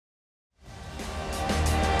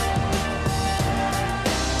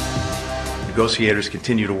Negotiators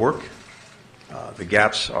continue to work. The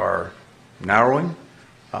gaps are narrowing,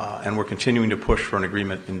 and we're continuing to push for an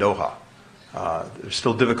agreement in Doha. There's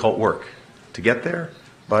still difficult work to get there,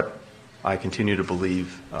 but I continue to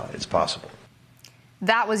believe it's possible.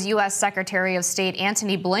 That was U.S. Secretary of State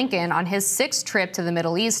Antony Blinken on his sixth trip to the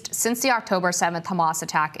Middle East since the October 7th Hamas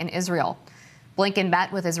attack in Israel. Blinken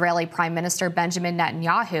met with Israeli Prime Minister Benjamin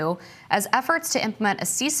Netanyahu as efforts to implement a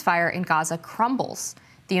ceasefire in Gaza crumbles.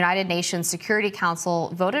 The United Nations Security Council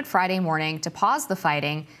voted Friday morning to pause the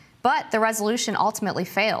fighting, but the resolution ultimately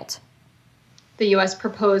failed. The U.S.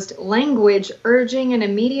 proposed language urging an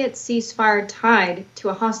immediate ceasefire tied to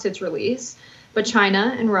a hostage release, but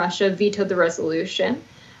China and Russia vetoed the resolution.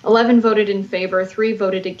 11 voted in favor, 3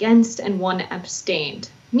 voted against, and 1 abstained.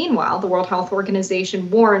 Meanwhile, the World Health Organization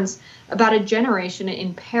warns about a generation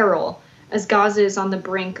in peril as Gaza is on the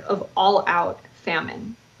brink of all-out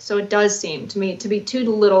famine. So it does seem to me to be too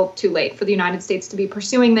little too late for the United States to be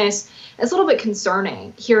pursuing this. It's a little bit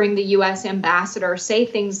concerning hearing the U.S. ambassador say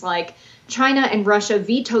things like China and Russia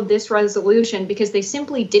vetoed this resolution because they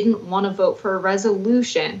simply didn't want to vote for a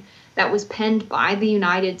resolution that was penned by the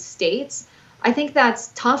United States. I think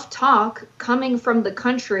that's tough talk coming from the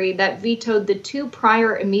country that vetoed the 2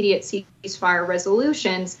 prior immediate ceasefire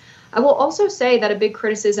resolutions. I will also say that a big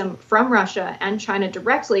criticism from Russia and China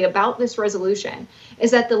directly about this resolution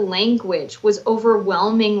is that the language was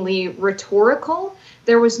overwhelmingly rhetorical.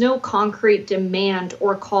 There was no concrete demand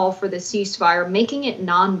or call for the ceasefire, making it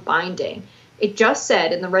non-binding. It just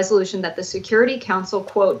said in the resolution that the Security Council,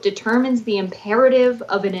 quote, determines the imperative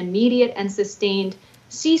of an immediate and sustained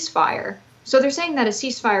ceasefire. So they're saying that a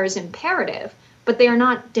ceasefire is imperative, but they are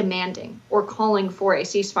not demanding or calling for a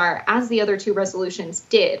ceasefire as the other 2 resolutions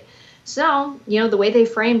did. So, the way they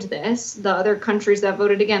framed this, the other countries that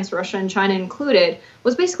voted against, Russia and China included,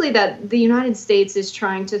 was basically that the United States is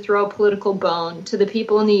trying to throw a political bone to the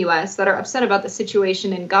people in the U.S. that are upset about the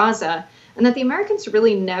situation in Gaza, and that the Americans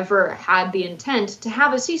really never had the intent to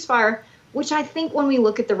have a ceasefire, which I think when we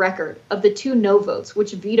look at the record of the 2 no votes,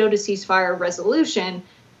 which vetoed a ceasefire resolution,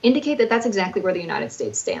 indicate that that's exactly where the United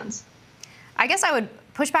States stands. I guess I would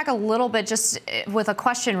push back a little bit just with a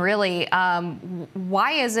question, really.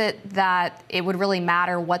 Why is it that it would really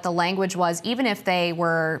matter what the language was, even if they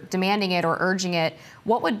were demanding it or urging it?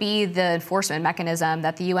 What would be the enforcement mechanism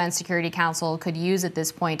that the UN Security Council could use at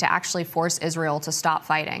this point to actually force Israel to stop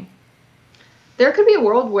fighting? There could be a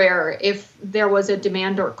world where if there was a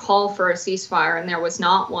demand or call for a ceasefire and there was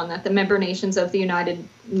not one, that the member nations of the United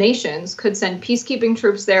Nations could send peacekeeping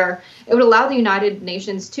troops there. It would allow the United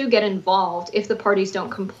Nations to get involved if the parties don't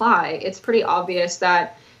comply. It's pretty obvious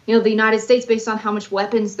that, the United States, based on how much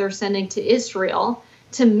weapons they're sending to Israel,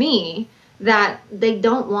 to me, that they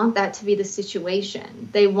don't want that to be the situation.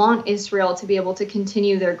 They want Israel to be able to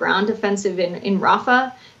continue their ground offensive in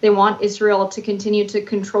Rafah. They want Israel to continue to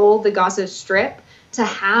control the Gaza Strip, to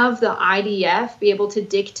have the IDF be able to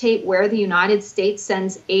dictate where the United States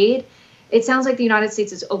sends aid. It sounds like the United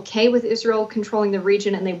States is okay with Israel controlling the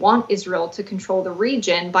region, and they want Israel to control the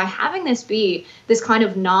region by having this be this kind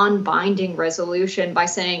of non-binding resolution by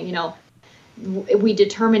saying, we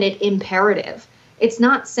determine it imperative. It's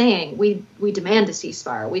not saying we demand a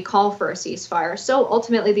ceasefire, we call for a ceasefire. So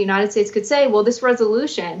ultimately, the United States could say, well, this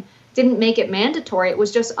resolution didn't make it mandatory. It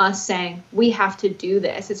was just us saying we have to do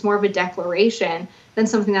this. It's more of a declaration than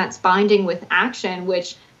something that's binding with action,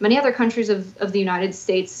 which many other countries of the United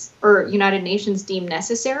States or United Nations deem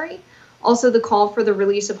necessary. Also, the call for the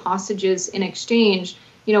release of hostages in exchange.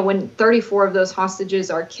 When 34 of those hostages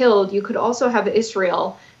are killed, you could also have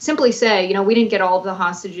Israel simply say, we didn't get all of the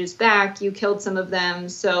hostages back. You killed some of them.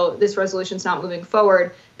 So this resolution's not moving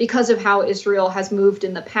forward because of how Israel has moved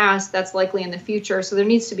in the past. That's likely in the future. So there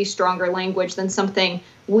needs to be stronger language than something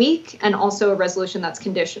weak, and also a resolution that's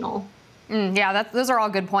conditional. Yeah, those are all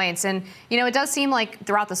good points. And, it does seem like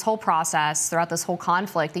throughout this whole process, throughout this whole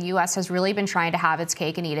conflict, the U.S. has really been trying to have its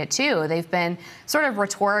cake and eat it, too. They've been sort of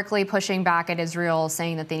rhetorically pushing back at Israel,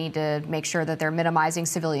 saying that they need to make sure that they're minimizing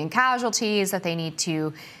civilian casualties, that they need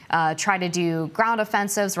to try to do ground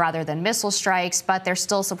offensives rather than missile strikes. But they're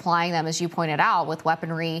still supplying them, as you pointed out, with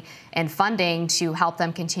weaponry and funding to help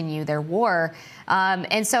them continue their war.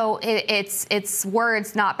 And so it's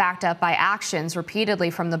words not backed up by actions repeatedly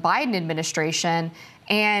from the Biden administration.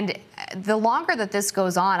 And the longer that this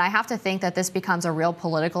goes on, I have to think that this becomes a real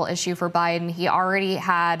political issue for Biden. He already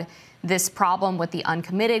had this problem with the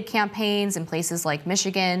uncommitted campaigns in places like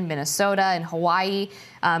Michigan, Minnesota, and Hawaii,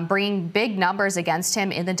 bringing big numbers against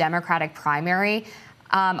him in the Democratic primary.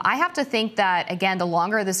 I have to think that, again, the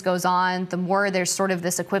longer this goes on, the more there's sort of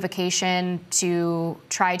this equivocation to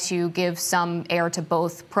try to give some air to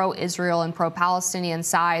both pro-Israel and pro-Palestinian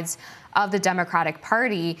sides of the Democratic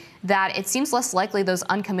Party, that it seems less likely those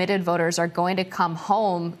uncommitted voters are going to come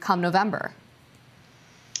home come November.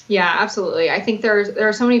 Yeah, absolutely. I think there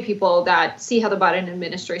are so many people that see how the Biden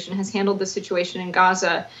administration has handled the situation in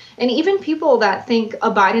Gaza, and even people that think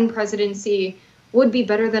a Biden presidency would be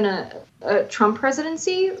better than a Trump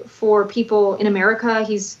presidency for people in America.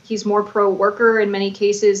 He's more pro-worker in many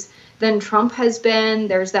cases than Trump has been.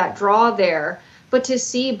 There's that draw there. But to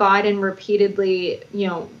see Biden repeatedly,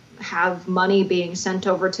 have money being sent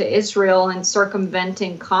over to Israel and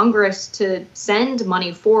circumventing Congress to send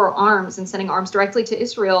money for arms and sending arms directly to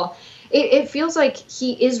Israel, it feels like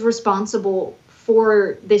he is responsible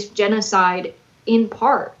for this genocide in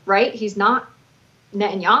part, right? He's not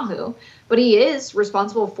Netanyahu, but he is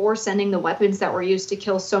responsible for sending the weapons that were used to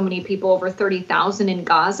kill so many people, over 30,000 in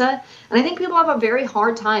Gaza. And I think people have a very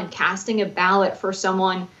hard time casting a ballot for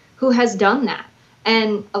someone who has done that.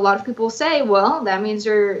 And a lot of people say, well, that means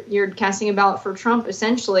you're casting a ballot for Trump,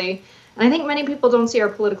 essentially. And I think many people don't see our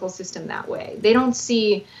political system that way. They don't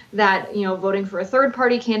see that, voting for a third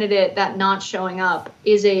party candidate, that not showing up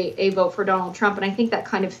is a vote for Donald Trump. And I think that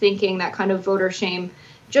kind of thinking, that kind of voter shame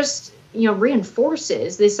just,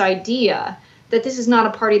 reinforces this idea that this is not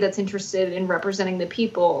a party that's interested in representing the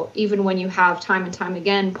people, even when you have time and time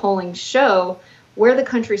again polling show where the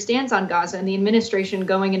country stands on Gaza and the administration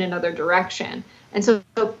going in another direction. And so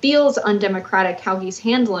it feels undemocratic how he's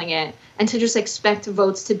handling it. And to just expect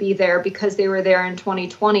votes to be there because they were there in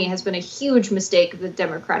 2020 has been a huge mistake of the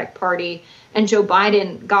Democratic Party. And Joe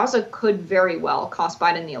Biden, Gaza could very well cost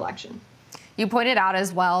Biden the election. You pointed out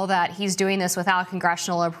as well that he's doing this without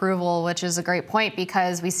congressional approval, which is a great point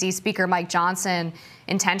because we see Speaker Mike Johnson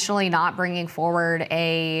intentionally not bringing forward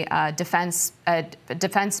a defense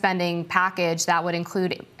spending package that would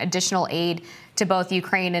include additional aid to both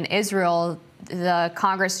Ukraine and Israel. The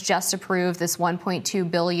Congress just approved this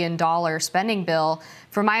 $1.2 billion spending bill.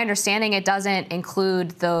 From my understanding, it doesn't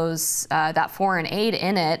include that foreign aid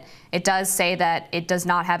in it. It does say that it does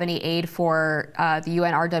not have any aid for the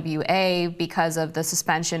UNRWA because of the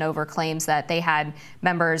suspension over claims that they had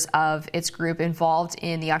members of its group involved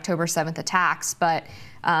in the October 7th attacks. But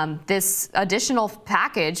this additional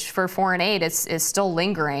package for foreign aid is still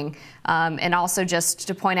lingering. And also just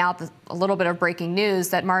to point out a little bit of breaking news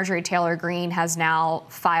that Marjorie Taylor Greene has now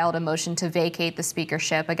filed a motion to vacate the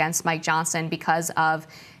speakership against Mike Johnson because of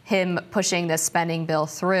him pushing this spending bill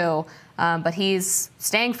through. But he's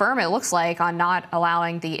staying firm, it looks like, on not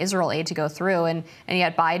allowing the Israel aid to go through. And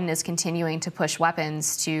yet Biden is continuing to push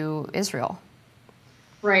weapons to Israel.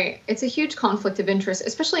 Right. It's a huge conflict of interest,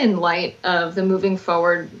 especially in light of the moving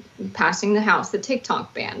forward, passing the House, the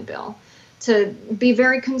TikTok ban bill, to be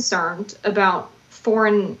very concerned about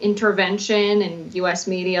foreign intervention in U.S.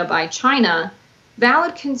 media by China.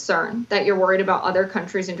 Valid concern that you're worried about other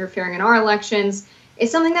countries interfering in our elections.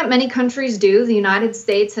 It's something that many countries do. The United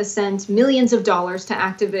States has sent millions of dollars to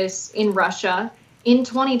activists in Russia in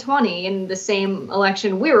 2020 in the same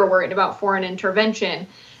election. We were worried about foreign intervention.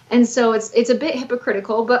 And so it's a bit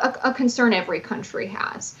hypocritical, but a concern every country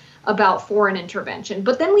has about foreign intervention.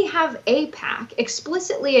 But then we have AIPAC,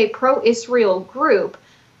 explicitly a pro-Israel group,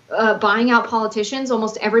 buying out politicians,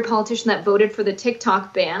 almost every politician that voted for the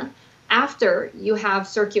TikTok ban, after you have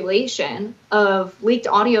circulation of leaked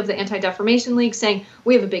audio of the Anti-Defamation League saying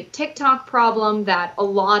we have a big TikTok problem, that a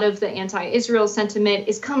lot of the anti-Israel sentiment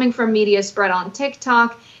is coming from media spread on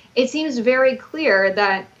TikTok. It seems very clear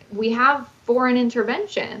that we have foreign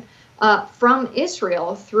intervention from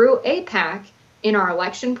Israel through AIPAC in our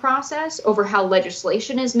election process over how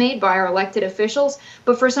legislation is made by our elected officials.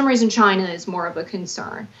 But for some reason, China is more of a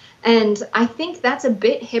concern. And I think that's a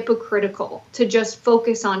bit hypocritical to just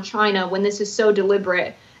focus on China when this is so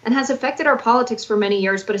deliberate and has affected our politics for many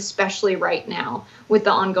years, but especially right now with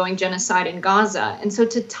the ongoing genocide in Gaza. And so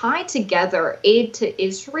to tie together aid to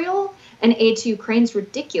Israel and aid to Ukraine is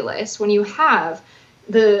ridiculous when you have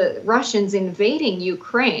the Russians invading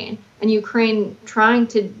Ukraine and Ukraine trying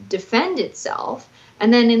to defend itself.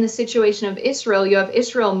 And then in the situation of Israel, you have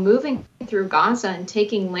Israel moving through Gaza and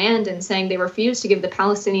taking land and saying they refuse to give the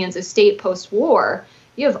Palestinians a state post-war.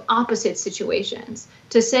 You have opposite situations.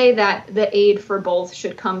 To say that the aid for both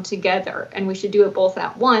should come together and we should do it both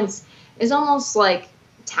at once is almost like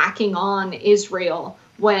tacking on Israel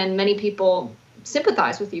when many people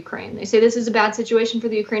sympathize with Ukraine. They say this is a bad situation for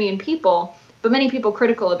the Ukrainian people, but many people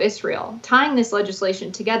critical of Israel. Tying this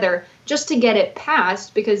legislation together just to get it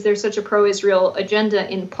passed because there's such a pro-Israel agenda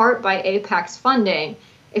in part by AIPAC's funding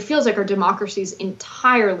it feels like our democracy is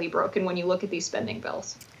entirely broken when you look at these spending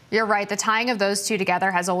bills. You're right. The tying of those two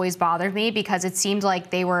together has always bothered me because it seemed like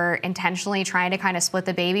they were intentionally trying to kind of split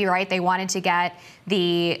the baby, right? They wanted to get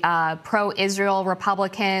the pro-Israel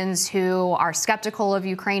Republicans who are skeptical of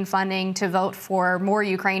Ukraine funding to vote for more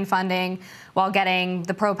Ukraine funding, while getting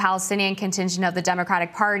the pro-Palestinian contingent of the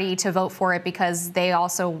Democratic Party to vote for it because they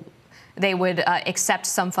would accept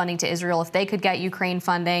some funding to Israel if they could get Ukraine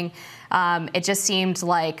funding. It just seemed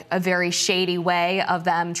like a very shady way of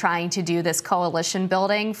them trying to do this coalition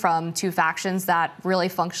building from two factions that really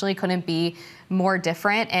functionally couldn't be more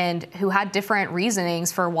different and who had different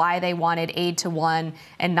reasonings for why they wanted aid to one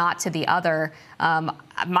and not to the other.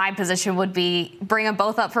 My position would be bring them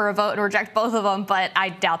both up for a vote and reject both of them, but I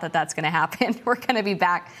doubt that that's going to happen. We're going to be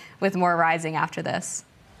back with more Rising after this.